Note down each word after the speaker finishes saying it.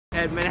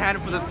at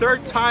Manhattan for the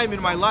 3rd time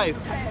in my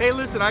life. Hey,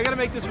 listen, I gotta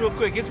make this real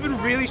quick. It's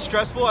been really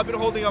stressful. I've been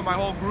holding up my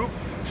whole group,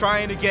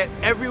 trying to get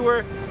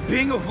everywhere,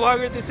 being a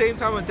vlogger at the same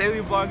time, a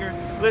daily vlogger.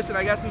 Listen,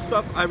 I got some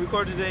stuff I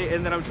recorded today,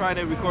 and then I'm trying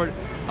to record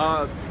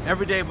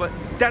every day, but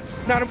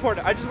that's not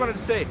important. I just wanted to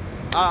say,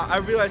 I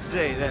realized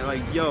today that,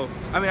 like,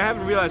 I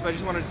haven't realized, but I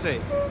just wanted to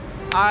say,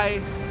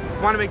 I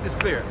want to make this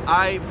clear.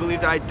 I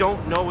believe that I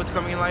don't know what's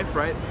coming in life,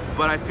 right?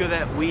 But I feel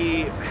that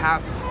we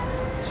have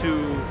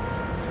to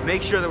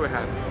make sure that we're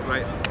happy,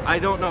 right? I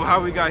don't know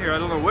how we got here. I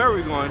don't know where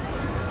we're going,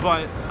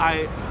 but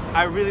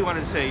I really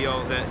wanted to say,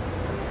 that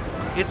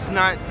it's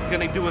not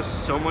gonna do us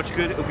so much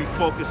good if we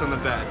focus on the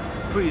bad.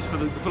 Please, for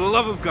the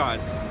love of God,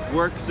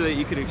 work so that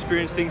you can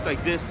experience things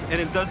like this and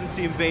it doesn't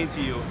seem vain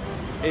to you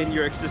in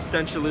your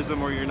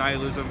existentialism or your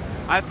nihilism.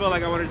 I felt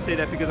like I wanted to say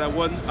that because I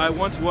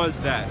once was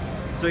that.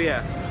 So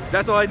yeah,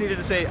 that's all I needed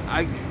to say.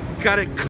 I gotta